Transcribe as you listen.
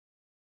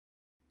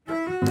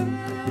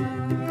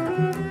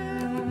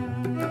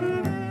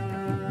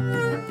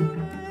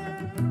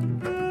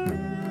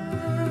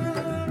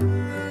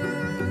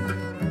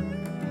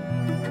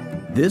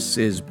This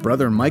is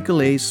Brother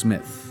Michael A.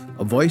 Smith,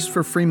 a voice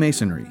for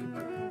Freemasonry,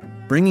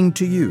 bringing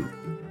to you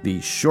the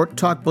Short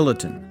Talk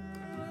Bulletin,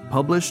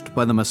 published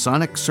by the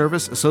Masonic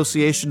Service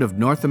Association of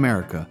North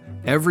America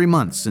every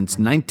month since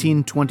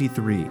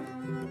 1923.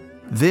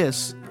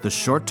 This, the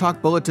Short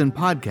Talk Bulletin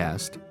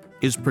podcast,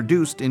 is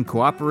produced in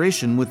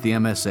cooperation with the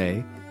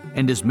MSA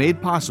and is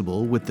made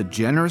possible with the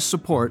generous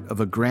support of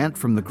a grant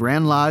from the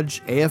Grand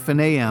Lodge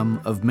AF&AM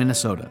of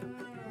Minnesota.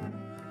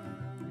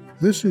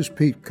 This is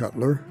Pete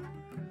Cutler,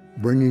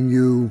 bringing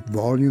you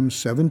Volume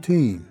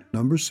 17,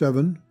 Number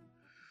 7,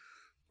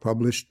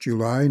 published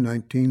July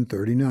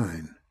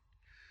 1939.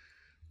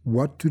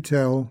 What to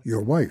Tell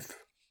Your Wife,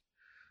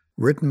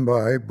 written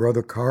by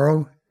Brother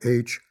Carl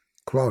H.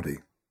 Claudy.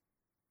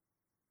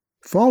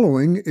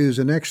 Following is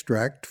an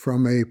extract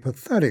from a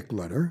pathetic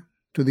letter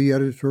to the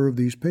editor of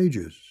these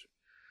pages.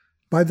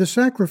 By the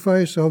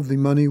sacrifice of the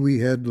money we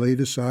had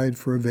laid aside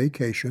for a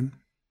vacation,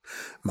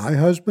 my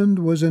husband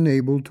was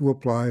enabled to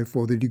apply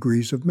for the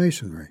degrees of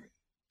Masonry.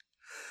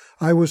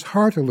 I was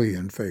heartily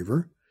in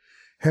favor,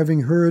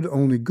 having heard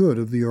only good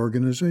of the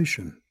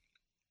organization.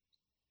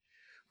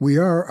 We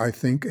are, I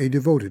think, a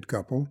devoted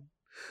couple,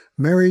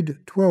 married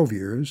 12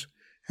 years,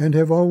 and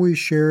have always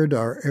shared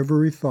our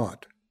every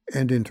thought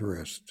and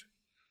interest.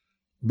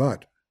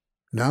 But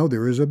now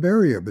there is a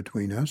barrier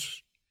between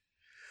us.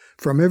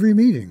 From every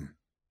meeting,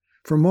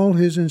 from all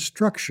his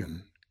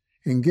instruction,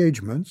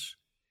 engagements,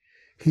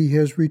 he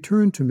has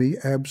returned to me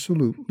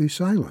absolutely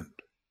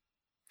silent.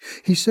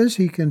 He says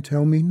he can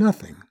tell me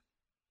nothing.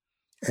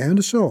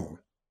 And so,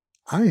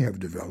 I have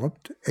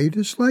developed a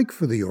dislike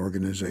for the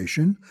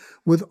organization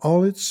with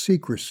all its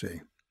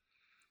secrecy,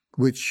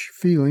 which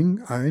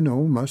feeling I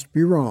know must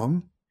be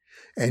wrong,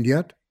 and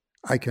yet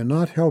I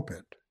cannot help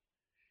it.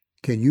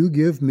 Can you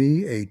give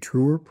me a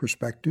truer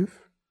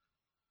perspective?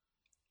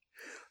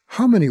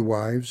 How many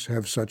wives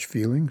have such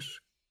feelings?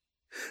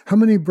 How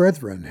many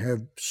brethren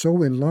have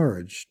so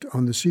enlarged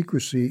on the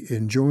secrecy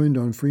enjoined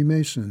on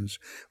Freemasons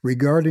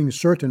regarding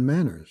certain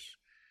matters,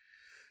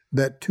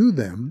 that to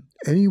them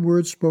any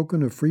word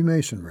spoken of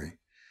Freemasonry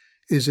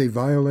is a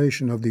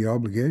violation of the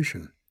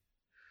obligation?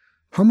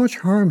 How much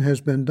harm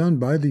has been done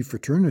by the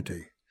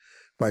fraternity,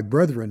 by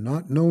brethren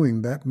not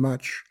knowing that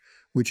much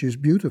which is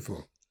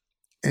beautiful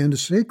and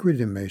sacred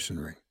in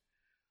Masonry,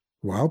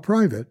 while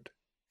private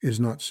is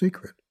not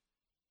secret?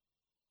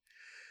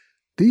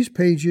 These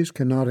pages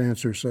cannot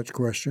answer such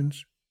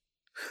questions,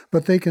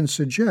 but they can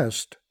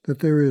suggest that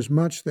there is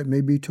much that may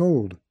be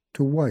told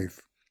to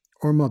wife,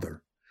 or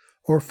mother,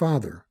 or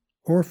father,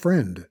 or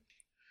friend,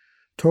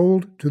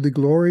 told to the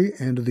glory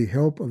and the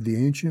help of the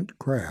ancient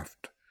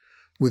craft,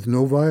 with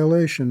no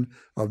violation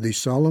of the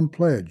solemn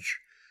pledge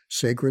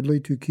sacredly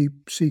to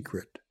keep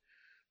secret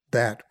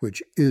that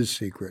which is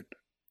secret.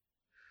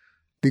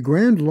 The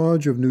Grand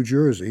Lodge of New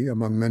Jersey,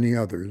 among many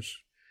others,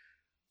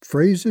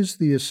 phrases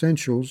the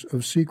essentials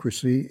of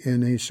secrecy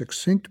in a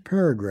succinct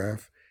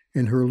paragraph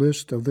in her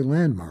list of the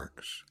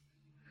landmarks.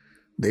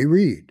 They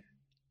read,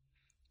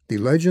 "The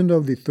legend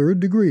of the third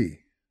degree,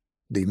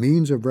 the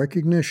means of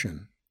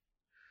recognition,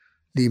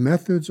 the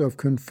methods of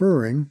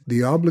conferring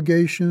the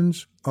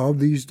obligations of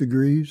these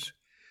degrees,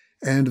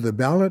 and the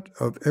ballot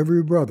of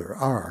every brother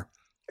are,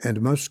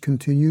 and must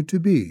continue to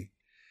be,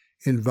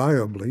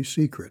 inviolably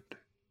secret."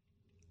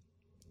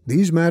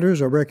 These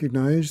matters are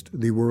recognized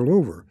the world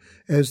over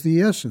as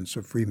the essence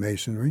of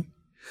Freemasonry,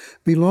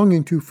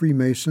 belonging to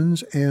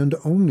Freemasons and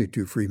only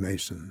to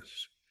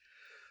Freemasons.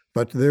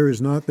 But there is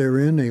not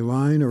therein a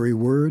line or a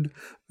word,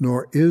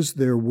 nor is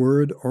there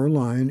word or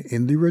line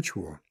in the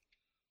ritual,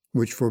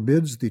 which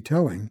forbids the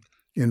telling,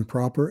 in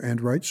proper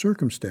and right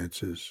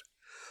circumstances,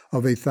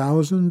 of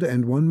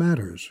 1,001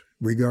 matters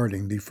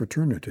regarding the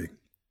fraternity.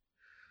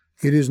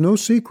 It is no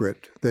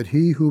secret that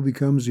he who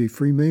becomes a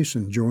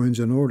Freemason joins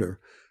an order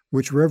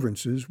which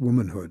reverences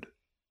womanhood,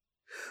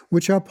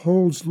 which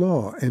upholds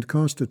law and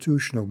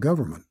constitutional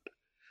government,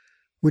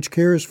 which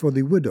cares for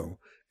the widow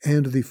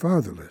and the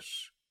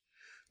fatherless,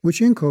 which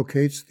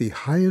inculcates the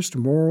highest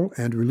moral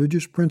and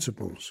religious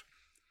principles,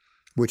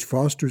 which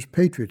fosters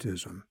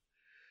patriotism,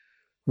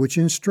 which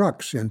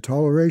instructs in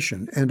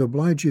toleration and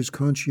obliges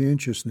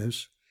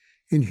conscientiousness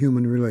in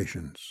human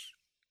relations.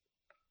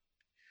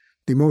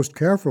 The most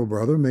careful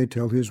brother may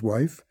tell his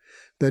wife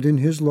that in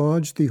his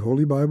lodge the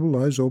Holy Bible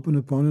lies open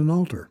upon an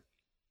altar.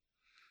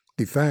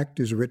 The fact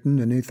is written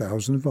in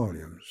 1,000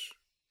 volumes,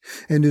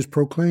 and is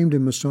proclaimed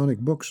in Masonic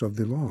books of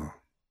the law.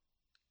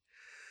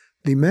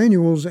 The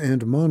manuals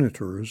and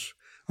monitors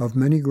of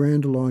many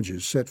grand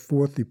lodges set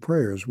forth the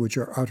prayers which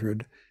are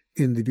uttered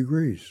in the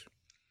degrees.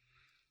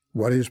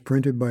 What is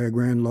printed by a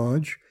grand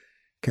lodge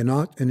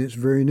cannot in its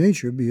very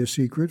nature be a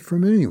secret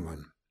from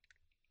anyone.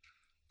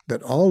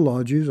 That all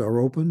lodges are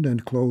opened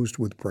and closed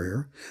with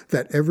prayer,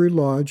 that every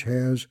lodge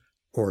has,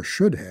 or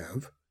should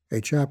have, a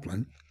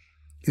chaplain,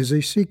 is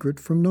a secret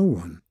from no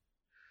one.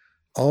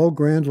 All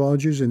grand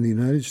lodges in the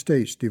United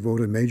States devote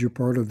a major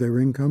part of their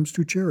incomes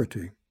to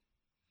charity.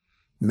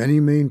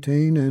 Many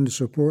maintain and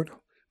support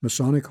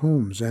Masonic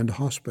homes and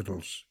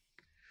hospitals,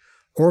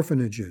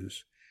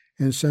 orphanages,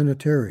 and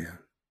sanitaria,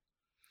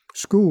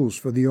 schools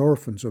for the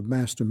orphans of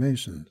Master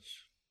Masons.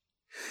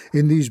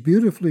 In these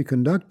beautifully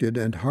conducted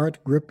and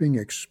heart-gripping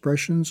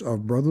expressions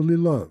of brotherly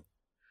love,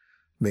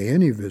 may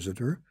any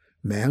visitor,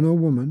 man or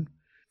woman,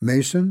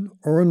 Mason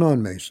or a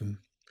non-Mason,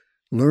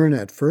 learn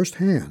at first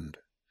hand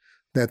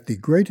that the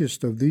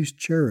greatest of these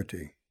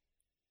charity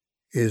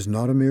is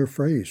not a mere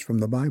phrase from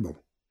the Bible,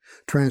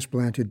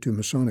 transplanted to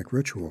Masonic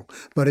ritual,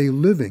 but a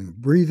living,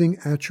 breathing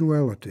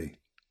actuality,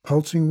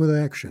 pulsing with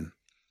action,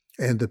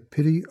 and the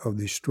pity of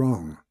the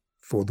strong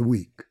for the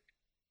weak.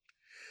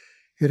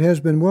 It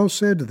has been well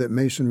said that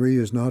Masonry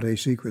is not a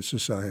secret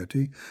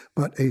society,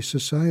 but a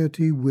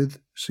society with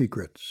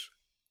secrets.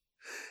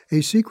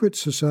 A secret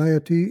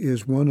society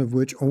is one of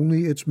which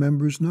only its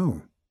members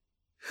know.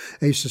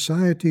 A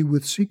society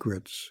with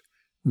secrets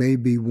may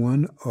be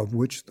one of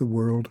which the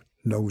world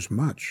knows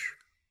much.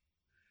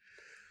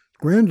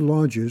 Grand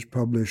Lodges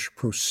publish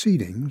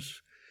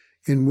proceedings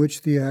in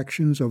which the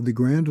actions of the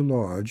Grand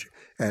Lodge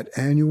at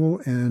annual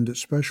and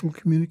special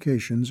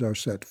communications are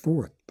set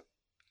forth.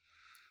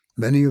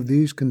 Many of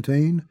these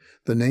contain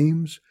the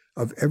names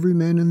of every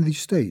man in the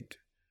state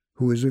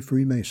who is a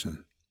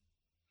Freemason.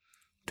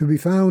 To be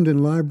found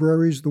in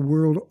libraries the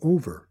world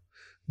over,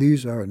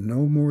 these are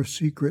no more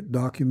secret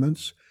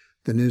documents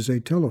than is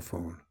a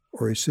telephone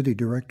or a city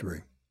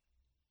directory.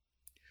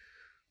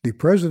 The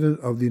President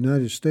of the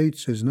United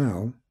States is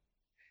now,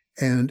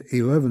 and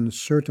 11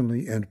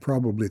 certainly and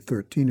probably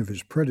 13 of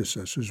his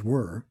predecessors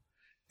were,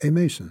 a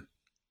Mason.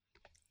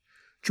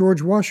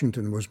 George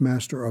Washington was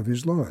master of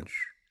his lodge,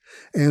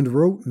 and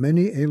wrote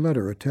many a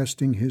letter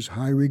attesting his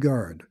high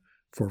regard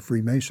for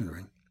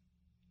Freemasonry.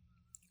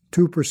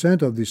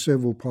 2% of the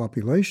civil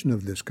population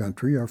of this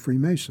country are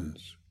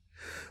Freemasons,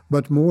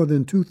 but more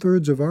than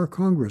 2/3 of our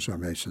Congress are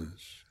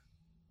Masons.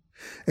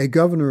 A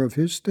governor of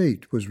his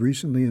state was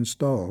recently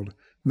installed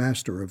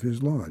master of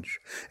his lodge,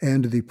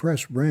 and the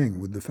press rang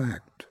with the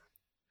fact.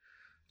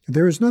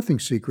 There is nothing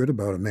secret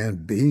about a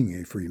man being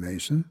a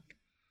Freemason.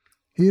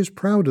 He is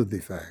proud of the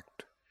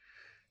fact,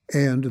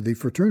 and the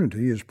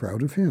fraternity is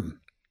proud of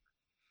him.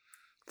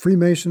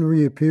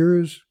 Freemasonry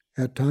appears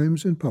at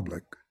times in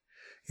public,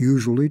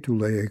 usually to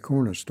lay a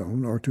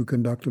cornerstone or to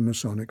conduct a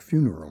Masonic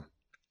funeral.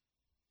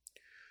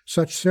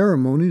 Such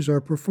ceremonies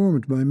are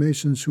performed by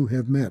Masons who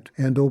have met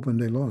and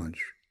opened a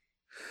lodge.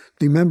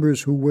 The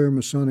members who wear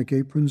Masonic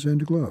aprons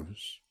and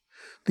gloves,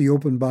 the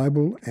open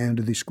Bible and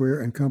the square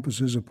and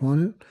compasses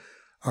upon it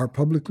are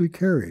publicly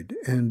carried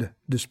and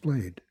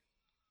displayed.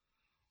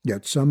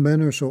 Yet some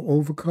men are so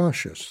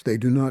overcautious they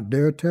do not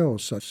dare tell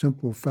such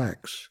simple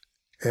facts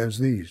as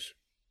these.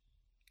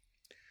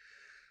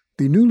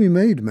 The newly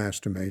made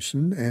Master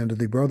Mason and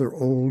the brother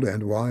old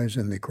and wise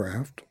in the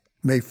craft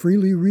may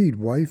freely read,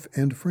 wife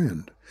and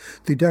friend,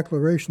 the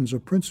declarations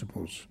of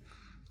principles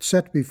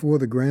set before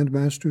the Grand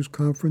Masters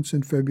Conference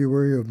in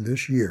February of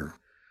this year,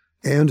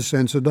 and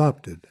since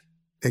adopted,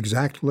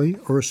 exactly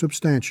or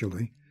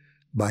substantially,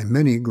 by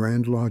many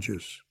Grand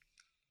Lodges.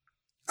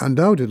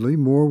 Undoubtedly,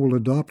 more will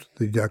adopt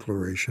the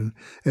Declaration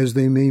as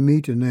they may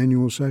meet in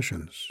annual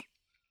sessions.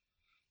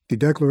 The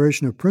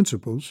Declaration of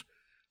Principles,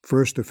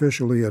 first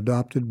officially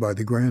adopted by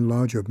the Grand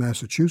Lodge of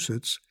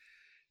Massachusetts,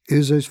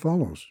 is as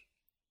follows.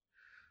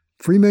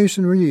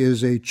 Freemasonry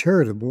is a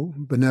charitable,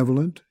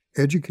 benevolent,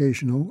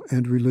 educational,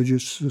 and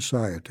religious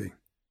society.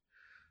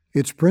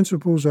 Its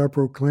principles are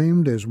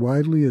proclaimed as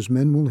widely as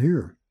men will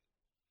hear.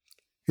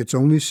 Its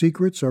only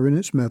secrets are in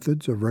its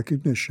methods of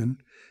recognition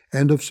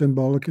and of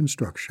symbolic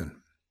instruction.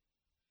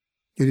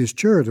 It is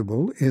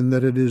charitable in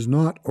that it is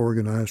not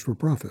organized for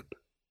profit,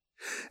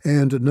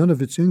 and none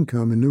of its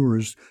income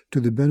inures to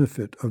the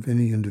benefit of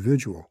any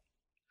individual,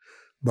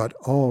 but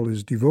all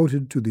is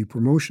devoted to the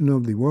promotion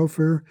of the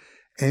welfare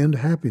and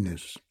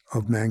happiness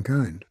of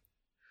mankind.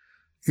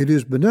 It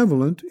is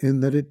benevolent in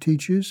that it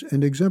teaches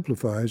and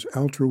exemplifies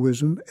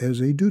altruism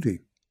as a duty.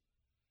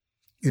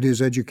 It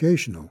is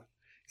educational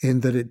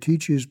in that it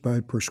teaches by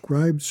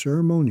prescribed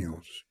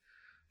ceremonials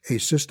a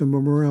system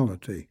of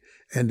morality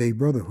and a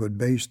brotherhood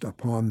based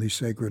upon the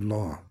sacred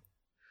law.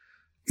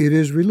 It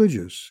is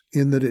religious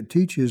in that it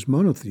teaches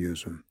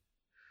monotheism.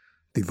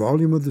 The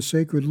volume of the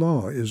sacred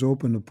law is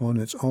opened upon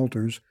its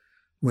altars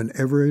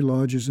whenever a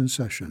lodge is in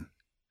session.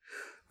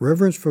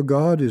 Reverence for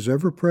God is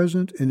ever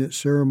present in its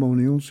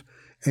ceremonials,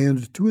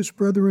 and to its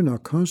brethren are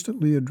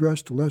constantly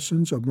addressed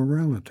lessons of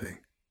morality.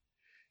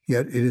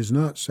 Yet it is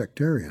not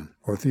sectarian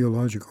or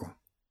theological.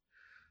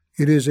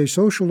 It is a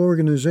social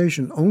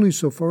organization only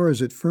so far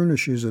as it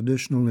furnishes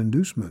additional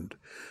inducement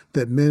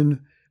that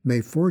men may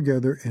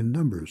foregather in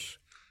numbers,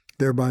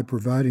 thereby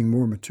providing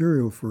more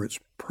material for its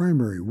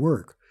primary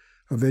work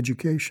of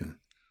education,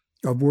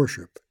 of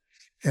worship,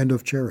 and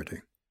of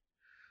charity.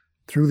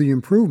 Through the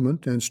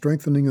improvement and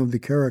strengthening of the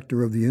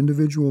character of the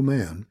individual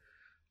man,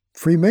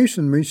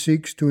 Freemasonry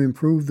seeks to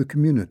improve the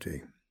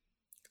community.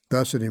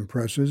 Thus it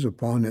impresses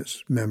upon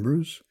its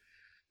members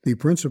the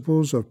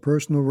principles of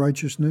personal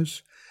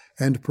righteousness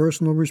and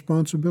personal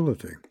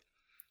responsibility,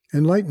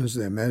 enlightens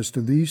them as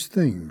to these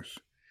things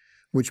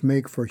which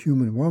make for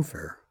human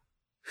welfare,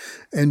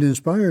 and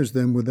inspires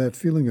them with that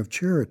feeling of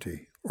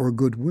charity or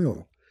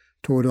goodwill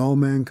toward all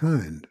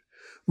mankind,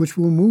 which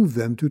will move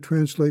them to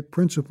translate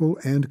principle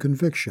and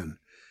conviction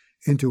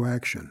into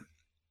action.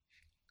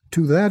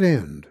 To that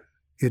end,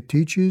 it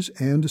teaches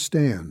and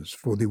stands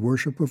for the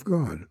worship of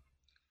God,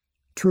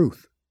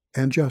 truth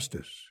and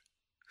justice,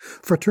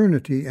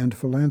 fraternity and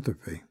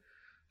philanthropy,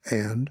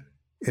 and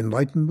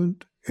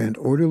enlightenment and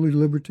orderly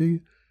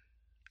liberty,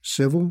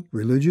 civil,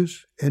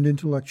 religious, and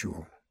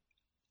intellectual.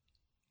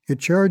 It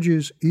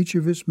charges each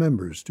of its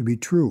members to be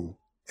true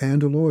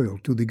and loyal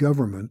to the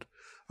government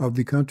of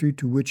the country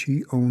to which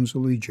he owns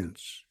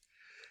allegiance,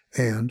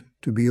 and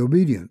to be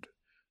obedient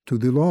to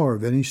the law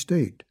of any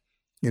state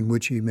in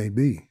which he may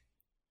be.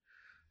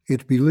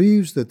 It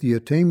believes that the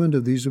attainment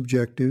of these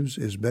objectives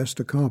is best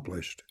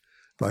accomplished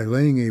by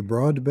laying a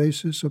broad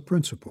basis of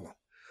principle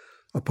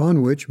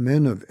upon which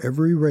men of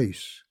every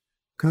race,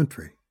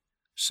 country,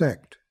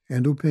 sect,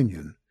 and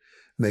opinion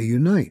may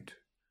unite,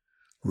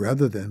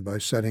 rather than by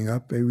setting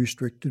up a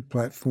restricted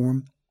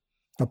platform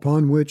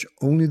upon which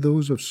only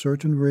those of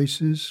certain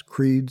races,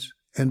 creeds,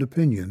 and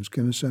opinions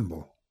can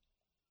assemble.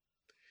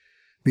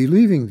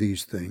 Believing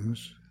these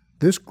things,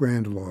 this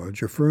Grand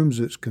Lodge affirms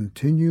its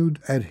continued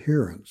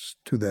adherence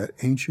to that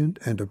ancient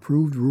and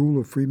approved rule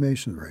of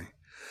Freemasonry,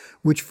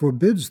 which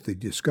forbids the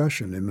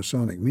discussion in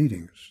Masonic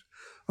meetings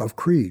of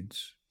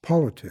creeds,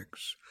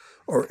 politics,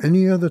 or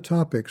any other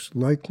topics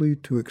likely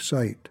to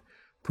excite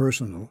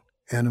personal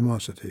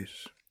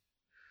animosities.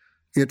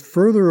 It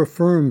further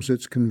affirms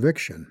its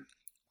conviction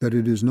that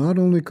it is not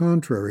only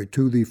contrary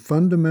to the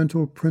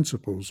fundamental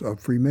principles of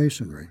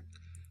Freemasonry,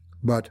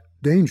 but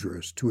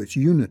dangerous to its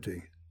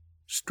unity,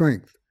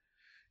 strength,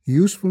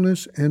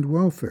 usefulness, and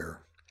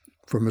welfare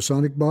for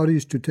Masonic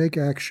bodies to take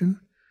action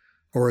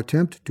or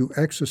attempt to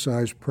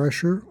exercise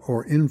pressure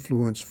or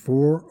influence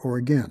for or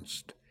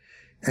against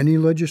any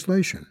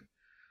legislation,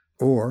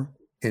 or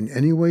in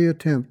any way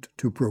attempt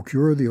to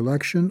procure the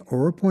election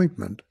or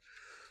appointment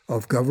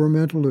of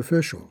governmental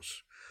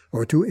officials,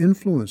 or to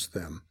influence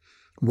them,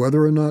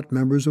 whether or not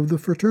members of the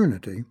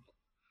fraternity,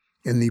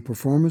 in the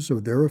performance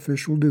of their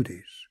official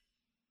duties.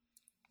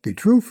 The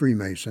true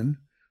Freemason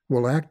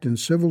will act in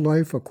civil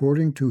life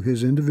according to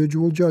his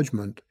individual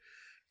judgment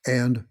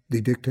and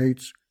the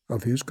dictates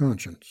of his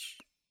conscience.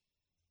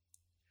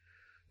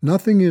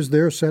 Nothing is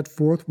there set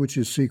forth which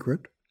is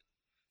secret,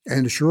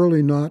 and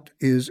surely not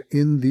is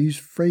in these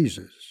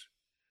phrases,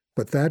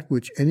 but that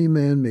which any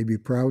man may be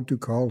proud to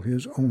call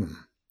his own.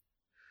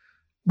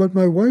 But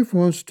my wife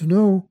wants to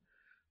know,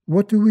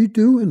 what do we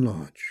do in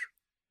Lodge?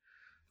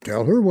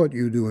 Tell her what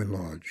you do in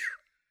Lodge.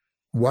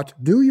 What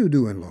do you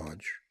do in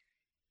Lodge?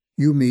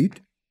 You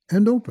meet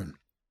and open.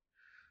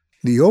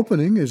 The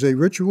opening is a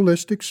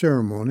ritualistic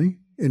ceremony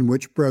in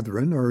which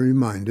brethren are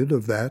reminded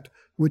of that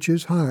which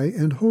is high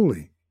and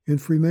holy in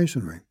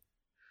Freemasonry.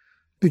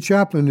 The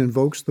chaplain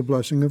invokes the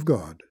blessing of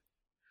God.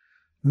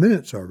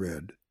 Minutes are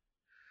read.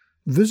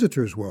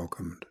 Visitors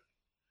welcomed.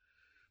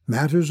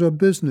 Matters of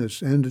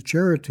business and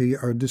charity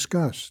are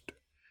discussed.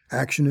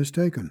 Action is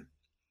taken.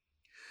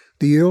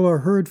 The ill are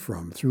heard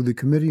from through the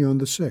Committee on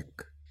the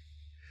Sick.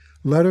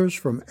 Letters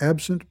from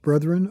absent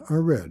brethren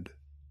are read.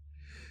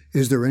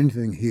 Is there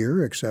anything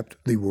here except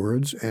the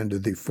words and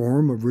the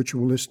form of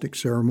ritualistic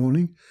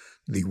ceremony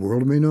the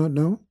world may not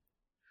know?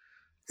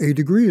 A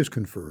degree is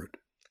conferred.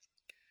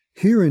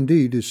 Here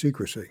indeed is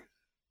secrecy.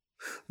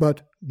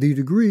 But the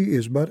degree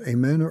is but a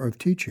manner of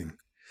teaching,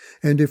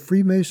 and if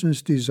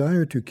Freemasons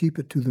desire to keep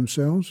it to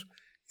themselves,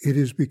 it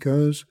is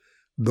because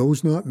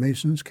those not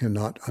Masons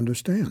cannot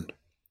understand.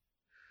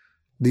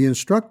 The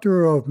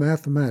instructor of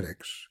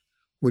mathematics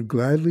would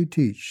gladly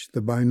teach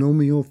the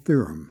binomial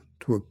theorem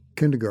to a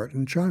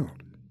kindergarten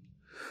child,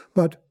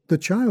 but the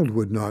child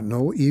would not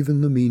know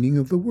even the meaning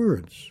of the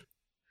words.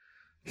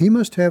 He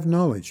must have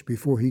knowledge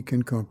before he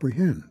can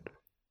comprehend.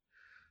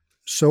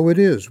 So it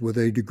is with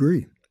a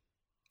degree.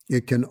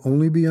 It can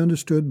only be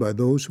understood by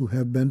those who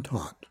have been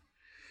taught,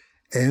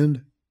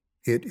 and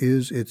it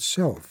is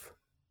itself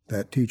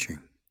that teaching.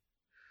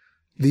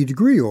 The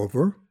degree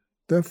over,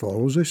 there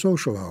follows a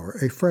social hour,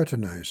 a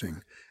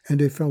fraternizing,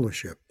 and a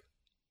fellowship.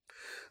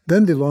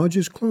 Then the lodge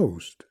is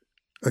closed,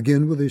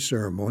 again with a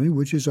ceremony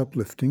which is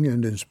uplifting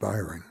and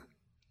inspiring.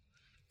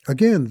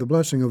 Again the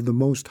blessing of the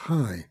Most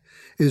High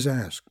is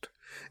asked,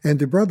 and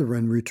the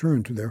brethren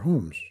return to their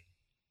homes.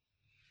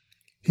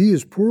 He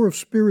is poor of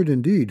spirit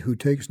indeed who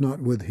takes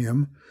not with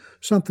him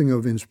something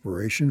of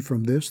inspiration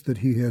from this that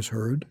he has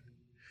heard,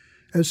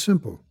 as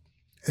simple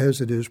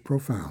as it is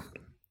profound.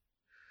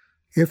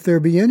 If there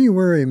be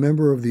anywhere a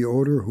member of the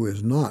order who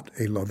is not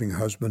a loving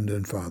husband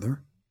and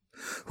father,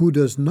 who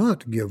does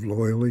not give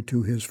loyally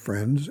to his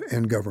friends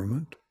and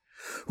government,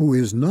 who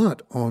is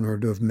not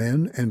honored of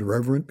men and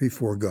reverent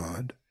before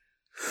God,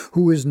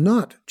 who is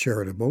not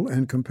charitable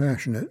and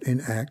compassionate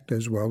in act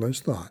as well as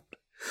thought,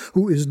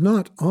 who is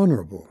not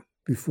honorable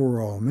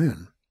before all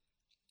men,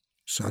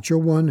 such a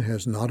one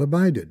has not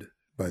abided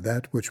by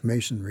that which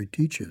Masonry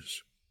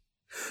teaches,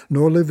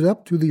 nor lived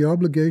up to the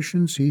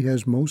obligations he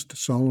has most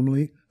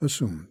solemnly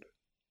assumed.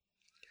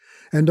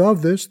 And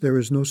of this there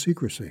is no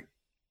secrecy.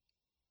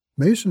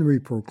 Masonry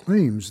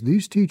proclaims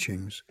these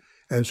teachings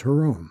as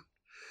her own,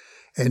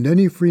 and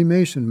any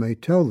Freemason may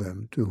tell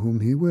them to whom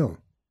he will.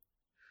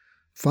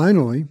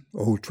 Finally,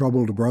 O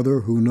troubled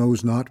brother who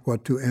knows not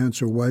what to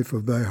answer, wife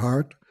of thy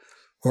heart,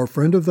 or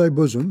friend of thy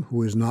bosom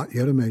who is not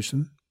yet a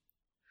Mason,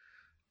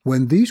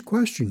 when these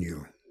question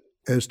you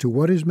as to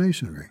what is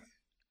Masonry,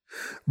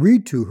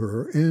 read to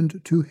her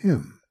and to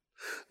him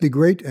the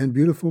great and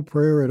beautiful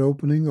prayer at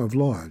opening of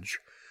Lodge,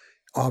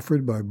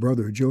 offered by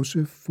Brother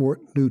Joseph Fort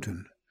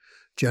Newton,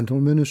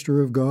 gentle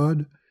minister of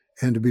God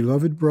and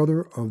beloved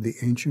brother of the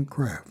ancient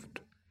craft.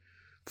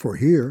 For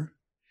here,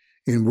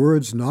 in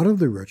words not of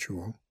the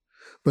ritual,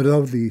 but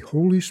of the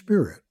Holy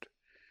Spirit,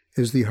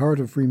 is the heart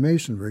of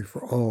Freemasonry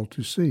for all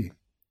to see.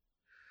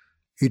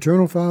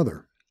 Eternal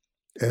Father,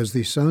 as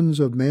the sons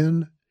of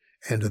men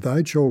and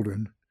thy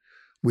children,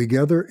 we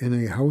gather in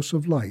a house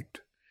of light,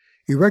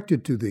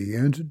 erected to thee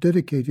and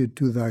dedicated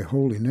to thy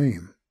holy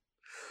name,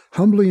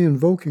 humbly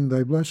invoking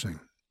thy blessing.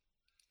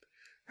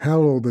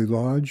 Hallow the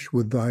lodge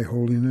with thy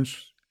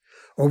holiness,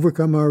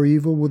 overcome our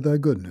evil with thy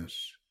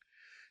goodness.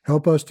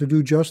 Help us to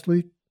do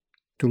justly,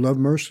 to love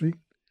mercy,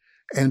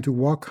 and to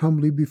walk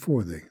humbly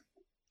before thee.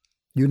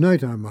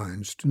 Unite our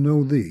minds to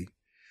know thee,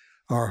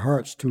 our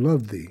hearts to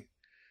love thee,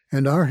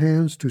 and our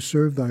hands to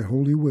serve thy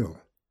holy will,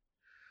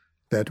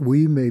 that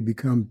we may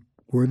become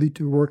worthy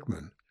to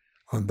workmen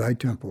on thy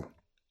temple.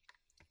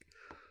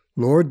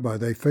 Lord, by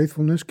thy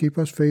faithfulness keep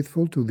us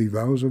faithful to the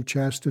vows of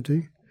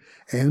chastity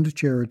and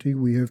charity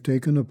we have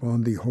taken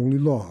upon the holy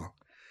law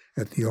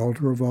at the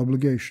altar of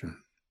obligation.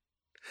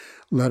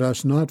 Let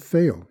us not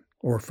fail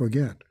or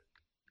forget.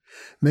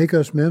 Make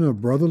us men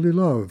of brotherly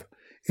love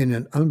in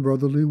an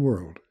unbrotherly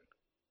world.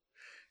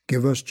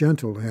 Give us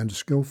gentle and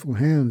skillful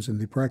hands in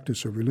the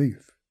practice of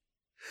relief.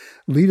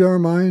 Lead our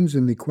minds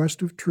in the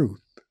quest of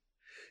truth,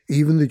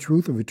 even the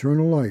truth of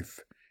eternal life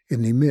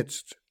in the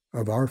midst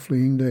of our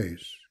fleeing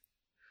days.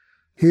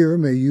 Here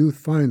may youth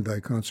find thy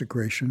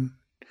consecration,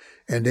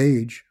 and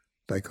age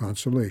thy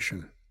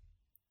consolation.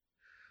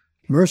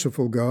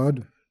 Merciful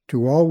God,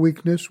 to all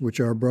weakness which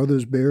our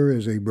brothers bear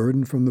as a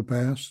burden from the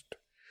past,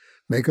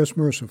 make us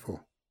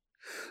merciful.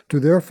 To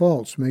their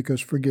faults make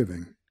us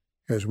forgiving,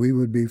 as we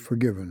would be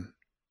forgiven.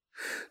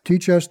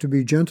 Teach us to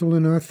be gentle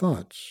in our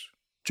thoughts,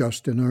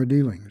 just in our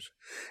dealings,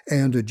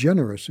 and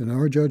generous in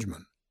our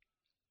judgment.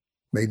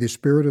 May the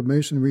spirit of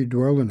Masonry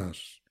dwell in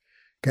us,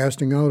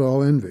 casting out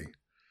all envy,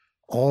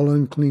 all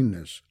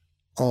uncleanness,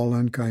 all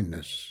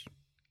unkindness.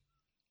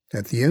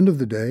 At the end of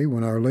the day,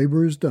 when our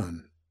labor is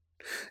done,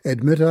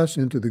 admit us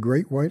into the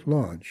great white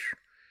lodge,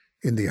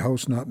 in the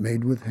house not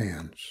made with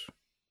hands.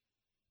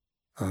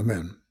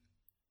 Amen.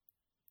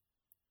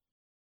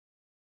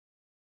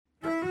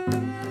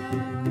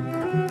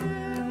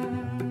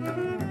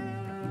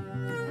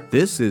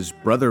 This is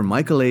Brother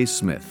Michael A.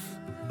 Smith,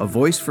 a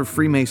voice for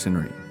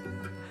Freemasonry,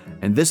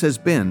 and this has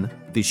been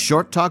the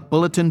Short Talk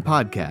Bulletin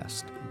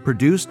podcast,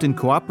 produced in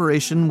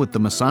cooperation with the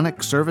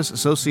Masonic Service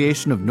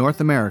Association of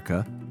North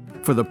America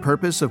for the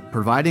purpose of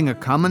providing a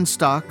common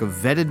stock of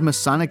vetted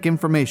Masonic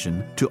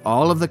information to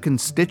all of the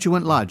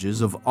constituent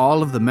lodges of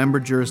all of the member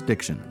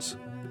jurisdictions,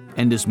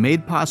 and is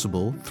made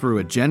possible through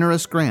a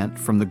generous grant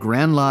from the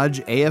Grand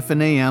Lodge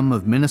AF&AM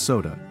of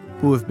Minnesota,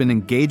 who have been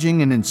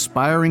engaging and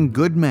inspiring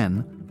good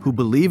men who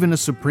believe in a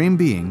supreme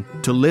being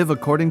to live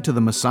according to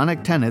the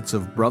Masonic tenets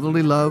of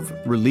brotherly love,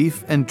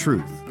 relief, and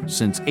truth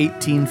since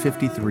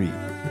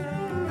 1853.